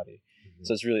kind of body.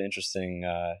 So it's really interesting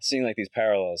seeing these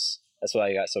parallels. That's why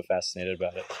I got so fascinated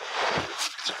about it.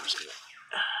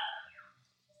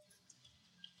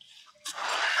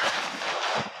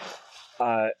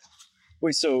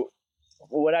 Wait, so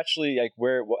what actually,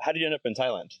 how did you end up in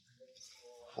Thailand?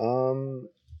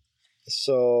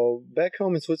 So back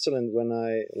home in Switzerland, when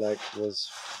I was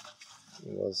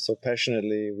so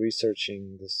passionately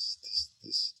researching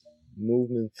this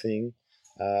movement thing,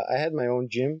 I had my own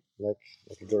gym, like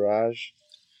a garage.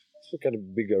 It's kind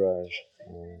of big garage.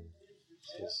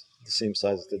 It's the same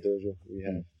size as the dojo we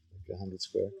have, 100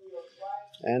 square.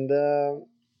 And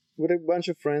with a bunch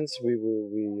of friends, we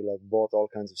bought all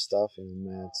kinds of stuff,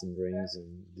 mats and rings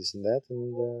and this and that,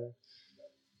 and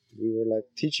we were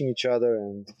teaching each other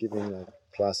and giving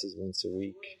classes once a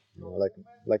week,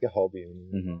 like a hobby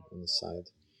on the side.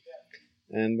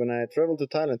 And when I traveled to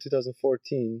Thailand in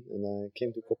 2014 and I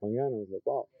came to Koh Phangan, I was like,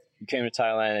 wow. You came to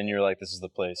Thailand and you're like, this is the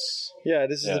place. Yeah,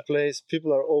 this is the place.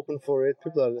 People are open for it.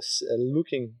 People are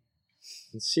looking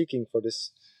and seeking for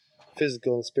this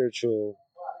physical, spiritual,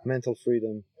 mental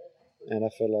freedom. And I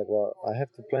felt like, well, I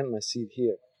have to plant my seed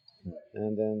here.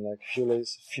 And then, like few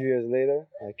years later,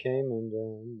 I came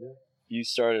and yeah. You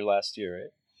started last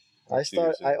year, right?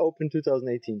 I opened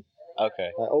 2018.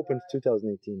 Okay. I opened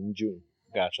 2018 in June.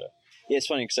 Gotcha. Yeah, it's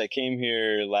funny because I came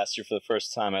here last year for the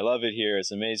first time. I love it here.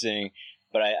 It's amazing.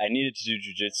 But I needed to do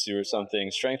jiu-jitsu or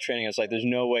something. Strength training, I was like, there's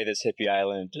no way this hippie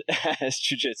island has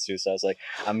jiu-jitsu. So I was like,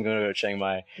 I'm going to go to Chiang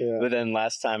Mai. Yeah. But then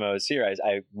last time I was here,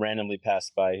 I randomly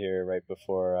passed by here right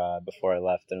before I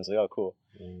left. And I was like, oh, cool.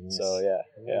 Nice. So, yeah.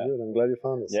 Good. I'm glad you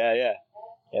found us. Yeah.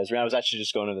 Yeah, I was actually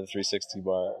just going to the 360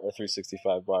 bar or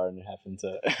 365 bar and happened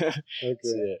to see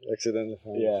it. Accidentally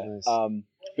found it. Yeah. Nice.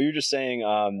 But you're just saying,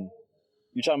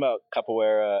 you're talking about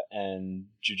capoeira and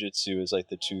jiu-jitsu as like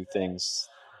the two things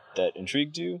that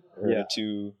intrigued you? Or yeah.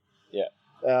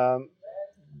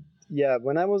 Yeah,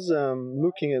 when I was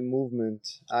looking at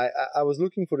movement, I was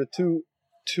looking for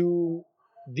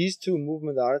these two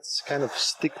movement arts kind of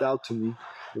sticked out to me.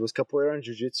 It was capoeira and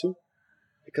jiu-jitsu,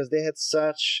 because they had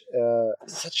such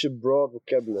a broad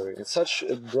vocabulary and such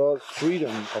a broad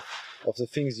freedom of the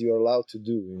things you're allowed to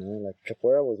do. You know, like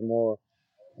capoeira was more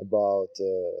about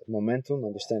momentum,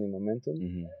 understanding momentum.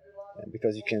 Mm-hmm.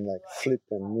 Because you can like flip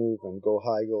and move and go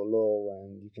high, go low,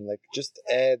 and you can like just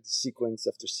add sequence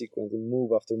after sequence and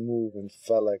move after move, and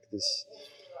felt like this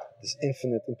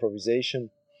infinite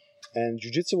improvisation. And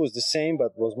jiu-jitsu was the same,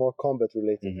 but was more combat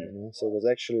related. Mm-hmm. You know, so it was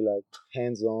actually like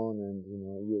hands-on, and you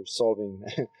know, you're solving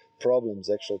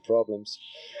actual problems.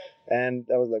 And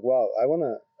I was like, wow, I want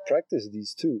to practice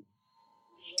these too.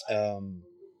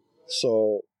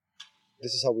 So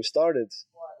this is how we started,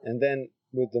 and then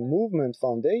with the movement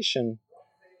foundation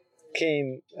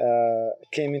came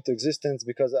into existence,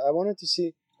 because I wanted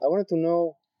to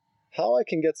know how I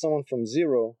can get someone from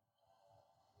zero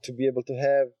to be able to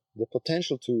have the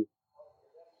potential to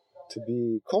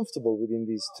be comfortable within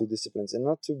these two disciplines, and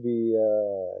not to be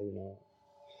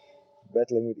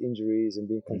battling with injuries and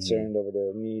being concerned over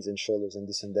their knees and shoulders and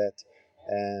this and that.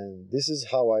 And this is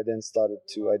how I then started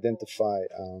to identify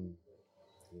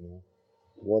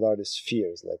what are the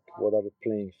spheres, like what are the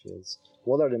playing fields,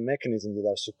 what are the mechanisms that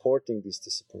are supporting these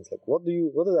disciplines, like what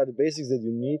are the basics that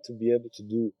you need to be able to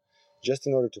do just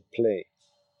in order to play,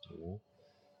 you know.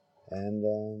 And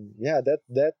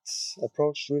that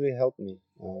approach really helped me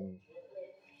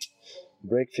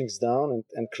break things down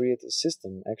and create a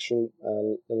system, actual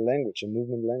language, a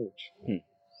movement language.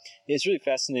 It's really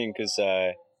fascinating because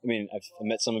I've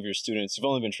met some of your students who've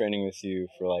only been training with you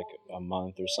for like a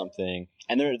month or something,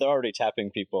 and they're already tapping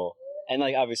people, and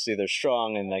like obviously they're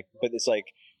strong, and like, but it's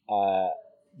like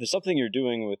there's something you're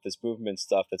doing with this movement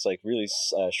stuff that's like really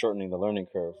shortening the learning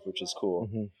curve, which is cool.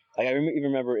 Mm-hmm. Like I even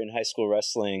remember in high school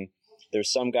wrestling,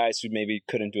 there's some guys who maybe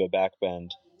couldn't do a back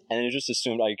bend, and they just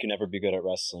assumed, oh, you can never be good at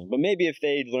wrestling. But maybe if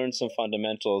they learned some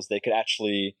fundamentals, they could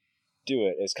actually do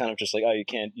it. It's kind of just like, oh, you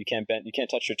can't bend, you can't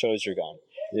touch your toes, you're gone.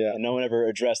 Yeah. And no one ever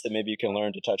addressed that maybe you can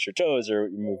learn to touch your toes or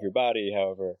move your body,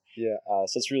 however. Yeah.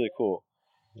 So it's really cool.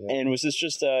 Yeah. And was this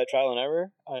just trial and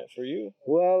error for you?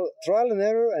 Well, trial and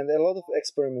error and a lot of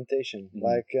experimentation. Mm-hmm.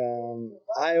 Like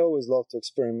I always love to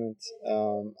experiment.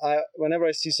 Whenever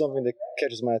I see something that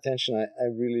catches my attention, I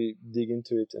really dig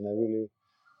into it, and I really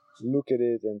look at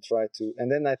it and try to, and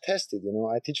then I test it. You know,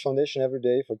 I teach foundation every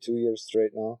day for 2 years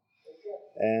straight now.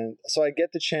 And so I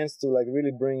get the chance to like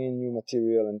really bring in new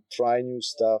material and try new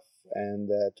stuff, and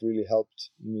that really helped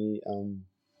me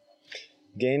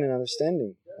gain an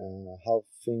understanding how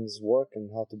things work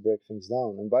and how to break things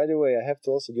down. And by the way, I have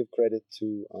to also give credit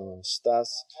to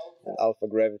Stas and Alpha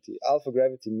Gravity. Alpha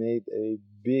Gravity made a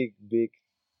big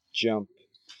jump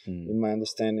in my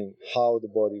understanding how the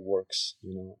body works,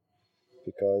 you know,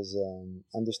 because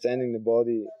understanding the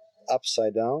body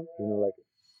upside down, you know, like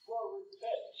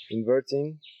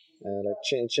inverting, like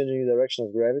changing the direction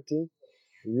of gravity,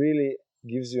 really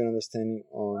gives you an understanding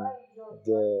on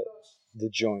the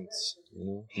joints, you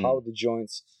know, how the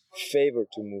joints favor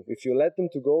to move. If you let them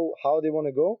to go how they want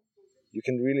to go, you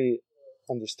can really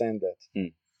understand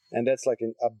that. And that's like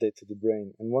an update to the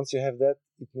brain. And once you have that,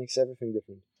 it makes everything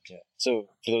different. Yeah. So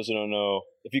for those who don't know,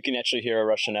 if you can actually hear a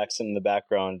Russian accent in the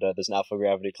background, there's an Alpha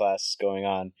Gravity class going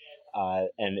on.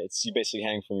 And it's you basically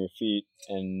hang from your feet,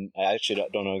 and I actually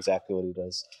don't know exactly what he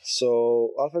does.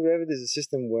 So Alpha Gravity is a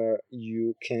system where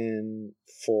you can,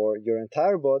 for your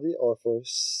entire body or for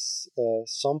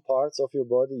some parts of your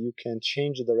body, you can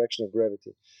change the direction of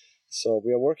gravity. So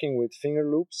we are working with finger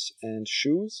loops and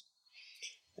shoes.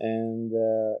 And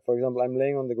for example, I'm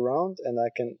laying on the ground and I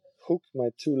can hook my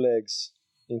two legs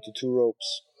into two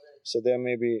ropes. So they're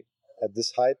maybe at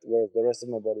this height, where the rest of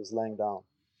my body is lying down.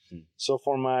 So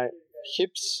for my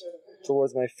hips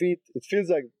towards my feet, it feels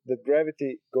like the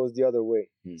gravity goes the other way.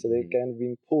 So they kind of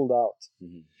being pulled out.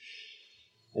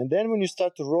 And then when you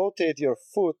start to rotate your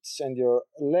foot and your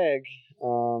leg,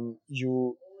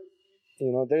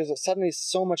 there's suddenly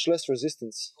so much less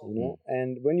resistance,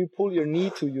 and when you pull your knee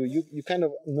to you kind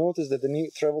of notice that the knee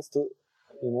travels to,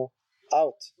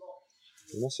 out,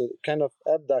 so it kind of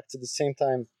abducts at the same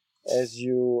time as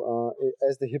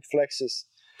as the hip flexes.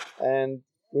 And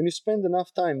when you spend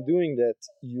enough time doing that,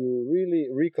 you really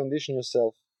recondition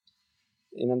yourself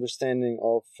in understanding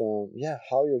of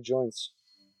how your joints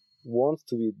want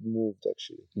to be moved,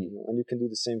 actually. And you can do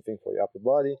the same thing for your upper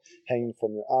body, hanging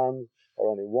from your arm,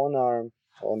 or only one arm,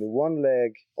 or only one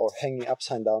leg, or hanging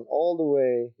upside down all the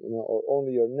way, or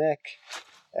only your neck.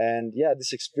 And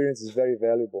this experience is very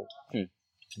valuable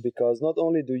because not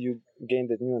only do you gain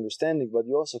that new understanding, but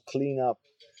you also clean up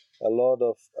a lot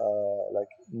of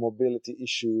mobility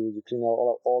issues. You clean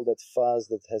out all that fuzz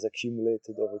that has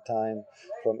accumulated over time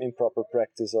from improper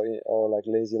practice or like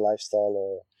lazy lifestyle,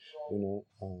 or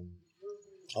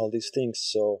all these things.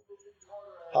 So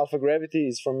alpha gravity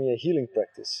is for me a healing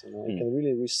practice. It can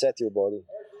really reset your body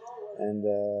and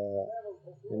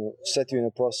set you in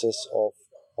a process of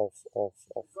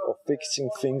fixing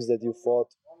things that you thought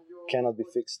cannot be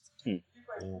fixed.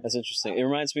 That's interesting. It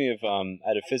reminds me of I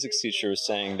had a physics teacher who was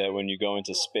saying that when you go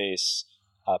into space,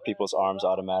 people's arms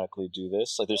automatically do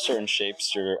this. Like there's certain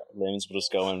shapes your limbs will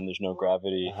just go in and there's no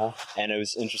gravity. And it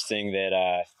was interesting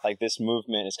that like this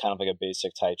movement is kind of like a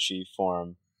basic Tai Chi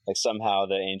form. Like somehow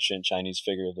the ancient Chinese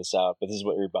figured this out, but this is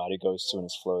what your body goes to when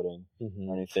it's floating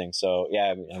or anything. So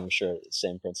I'm sure it's the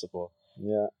same principle.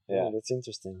 Yeah, that's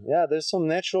interesting. Yeah, there's some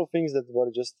natural things that the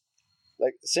body just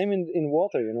like same in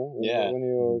water, when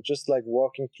you're just like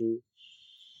walking through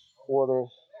water,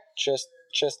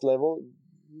 chest level,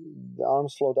 the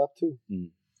arms float up too.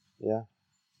 Yeah,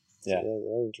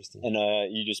 very interesting. And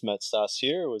you just met Stas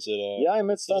here, or was it? I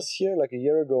met Stas here like a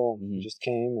year ago. He just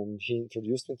came and he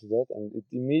introduced me to that, and it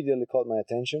immediately caught my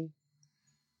attention.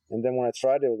 And then when I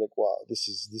tried it, I was like, wow, this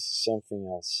is something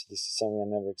else. This is something I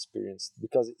never experienced,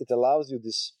 because it allows you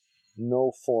this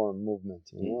no form movement.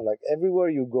 Like everywhere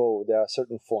you go, there are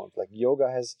certain forms. Like yoga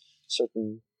has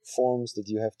certain forms that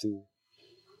you have to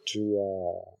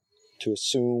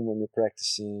assume when you're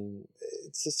practicing.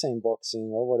 It's the same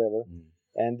boxing or whatever.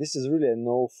 And this is really a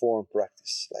no form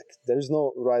practice. Like there is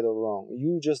no right or wrong.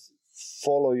 You just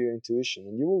follow your intuition,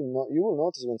 and you will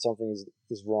notice when something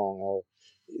is wrong or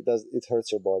it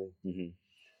hurts your body.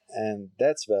 And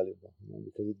that's valuable,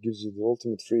 because it gives you the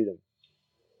ultimate freedom.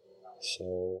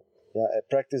 So a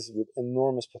practice with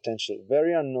enormous potential,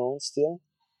 very unknown still,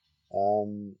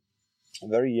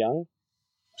 very young,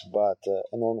 but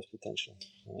enormous potential.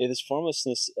 This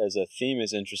formlessness as a theme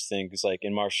is interesting because, like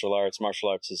in martial arts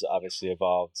has obviously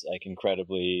evolved like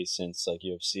incredibly since like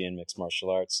UFC and mixed martial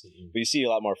arts. But you see a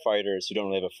lot more fighters who don't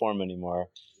really have a form anymore,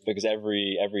 because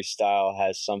every style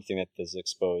has something that is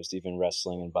exposed, even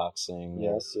wrestling and boxing,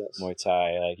 yes. Muay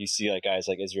Thai. Like you see like guys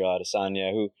like Israel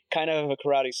Adesanya who kind of have a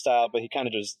karate style, but he kind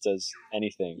of just does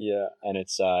anything. And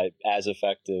it's as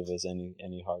effective as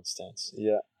any hard stance.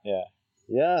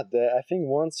 I think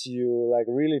once you like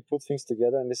really put things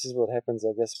together, and this is what happens,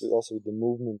 I guess, also with the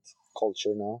movement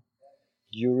culture now,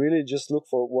 you really just look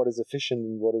for what is efficient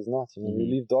and what is not. You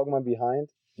leave dogma behind.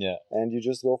 And you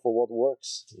just go for what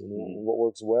works, and what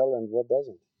works well and what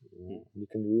doesn't. You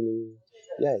can really,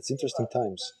 it's interesting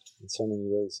times in so many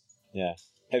ways.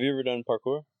 Have you ever done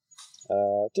parkour?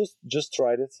 Just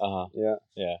tried it. I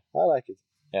like it.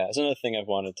 It's another thing I've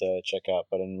wanted to check out,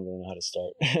 but I didn't really know how to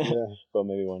start. But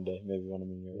maybe one day, maybe when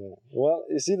I'm in Europe. Well,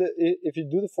 you see, if you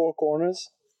do the four corners,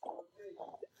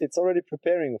 it's already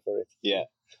preparing for it.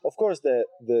 Of course, the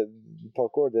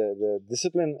parkour, the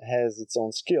discipline has its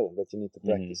own skill that you need to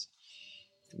practice.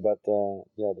 But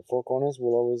the four corners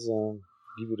will always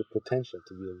give you the potential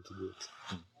to be able to do it.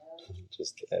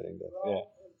 Just adding that.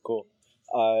 Cool.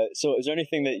 So is there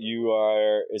anything that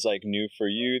is like new for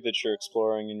you that you're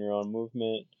exploring in your own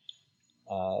movement?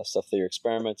 Stuff that you're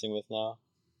experimenting with now?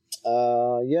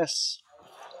 Yes.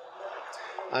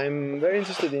 I'm very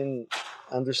interested in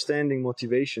understanding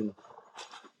motivation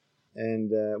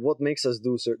and what makes us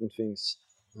do certain things.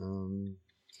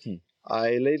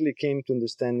 I lately came to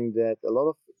understanding that a lot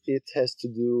of it has to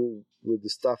do with the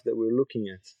stuff that we're looking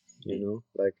at,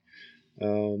 like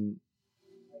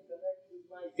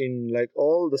in like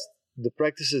all the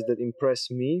practices that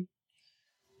impress me,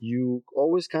 you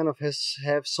always kind of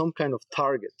have some kind of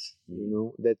target,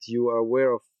 that you are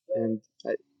aware of, and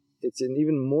it's an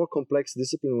even more complex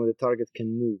discipline when the target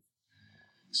can move.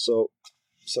 So,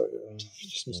 sorry,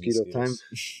 just mosquito time.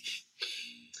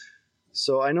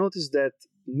 So I noticed that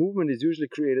movement is usually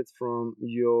created from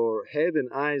your head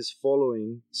and eyes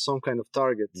following some kind of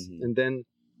target, and then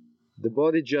the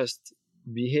body just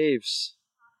behaves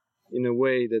in a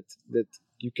way that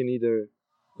you can either,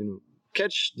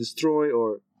 catch, destroy,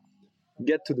 or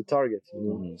get to the target.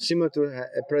 Similar to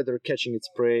a predator catching its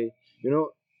prey.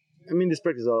 These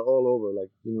practices are all over.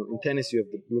 Like, in tennis, you have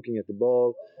looking at the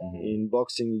ball. In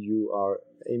boxing, you are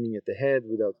aiming at the head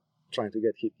without trying to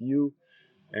get hit you.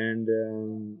 And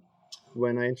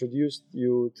when I introduced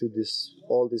you to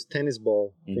all these tennis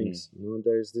ball things,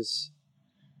 there's this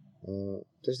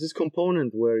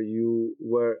component where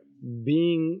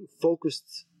being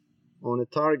focused on a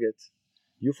target,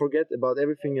 you forget about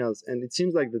everything else, and it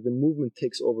seems like that the movement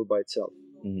takes over by itself.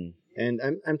 And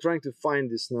I'm trying to find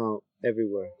this now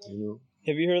everywhere.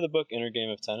 Have you heard of the book Inner Game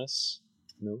of Tennis?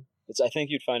 No. I think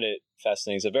you'd find it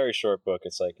fascinating. It's a very short book.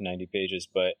 It's like 90 pages,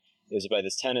 but it was by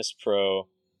this tennis pro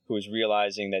who was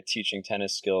realizing that teaching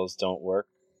tennis skills don't work.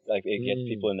 Like, it get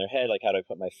people in their head, like, how do I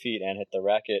put my feet and hit the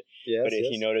racket? Yes, but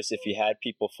he noticed if he had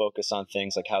people focus on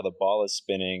things like how the ball is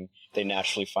spinning, they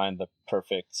naturally find the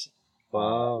perfect.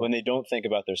 When they don't think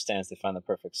about their stance, they find the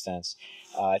perfect stance.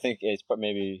 I think it's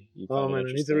maybe you. Oh man,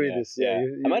 I need to read this. Yeah,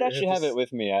 I might actually have it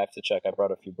with me. I have to check. I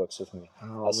brought a few books with me.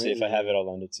 I'll see if I have it. I'll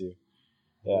lend it to you.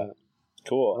 Yeah.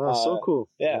 Cool. So cool.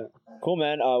 Yeah. Cool,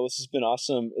 man. This has been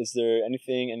awesome. Is there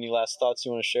any last thoughts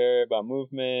you want to share about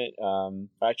movement?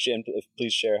 Actually,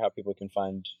 please share how people can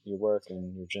find your work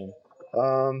and your gym.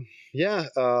 Our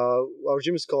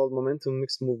gym is called Momentum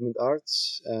Mixed Movement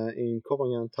Arts in Koh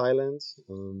Phangan, Thailand.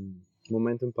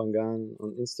 Momentum Pangan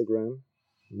on Instagram.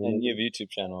 And you have a YouTube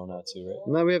channel now too, right?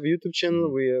 Now we have a YouTube channel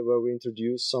where we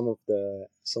introduce some of the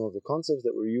concepts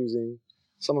that we're using.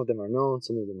 Some of them are known,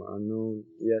 some of them are unknown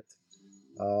yet.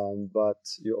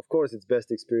 But of course, it's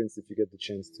best experience if you get the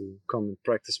chance to come and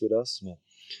practice with us. Yeah.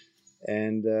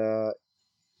 And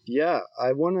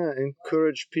I want to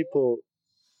encourage people,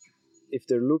 if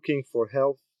they're looking for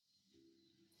health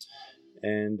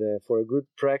and for a good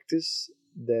practice,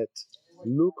 that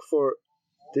look for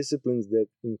disciplines that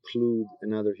include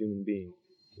another human being.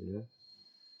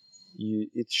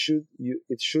 It should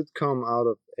come out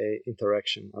of a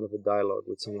interaction, out of a dialogue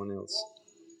with someone else,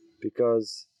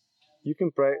 because you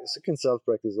can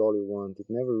self-practice all you want. It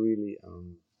never really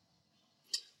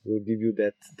will give you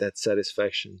that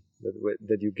satisfaction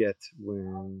that you get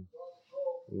when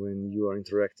you are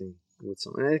interacting with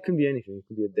someone. And it can be anything. It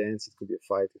could be a dance. It could be a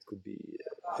fight. It could be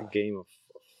a game of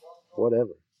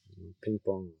whatever, ping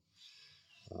pong.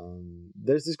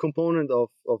 There's this component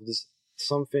of this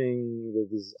something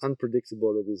that is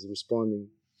unpredictable, that is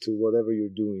responding to whatever you're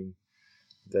doing,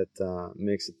 that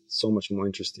makes it so much more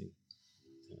interesting.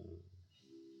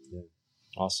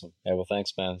 Awesome. Yeah, well,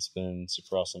 thanks, man. It's been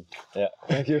super awesome. Yeah.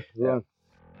 Thank you. Yeah.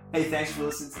 Hey, thanks for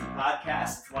listening to the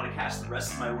podcast. If you want to catch the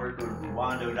rest of my work, go to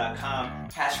Rwando.com.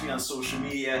 Catch me on social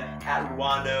media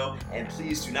 @Rwando, and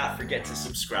please do not forget to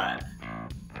subscribe.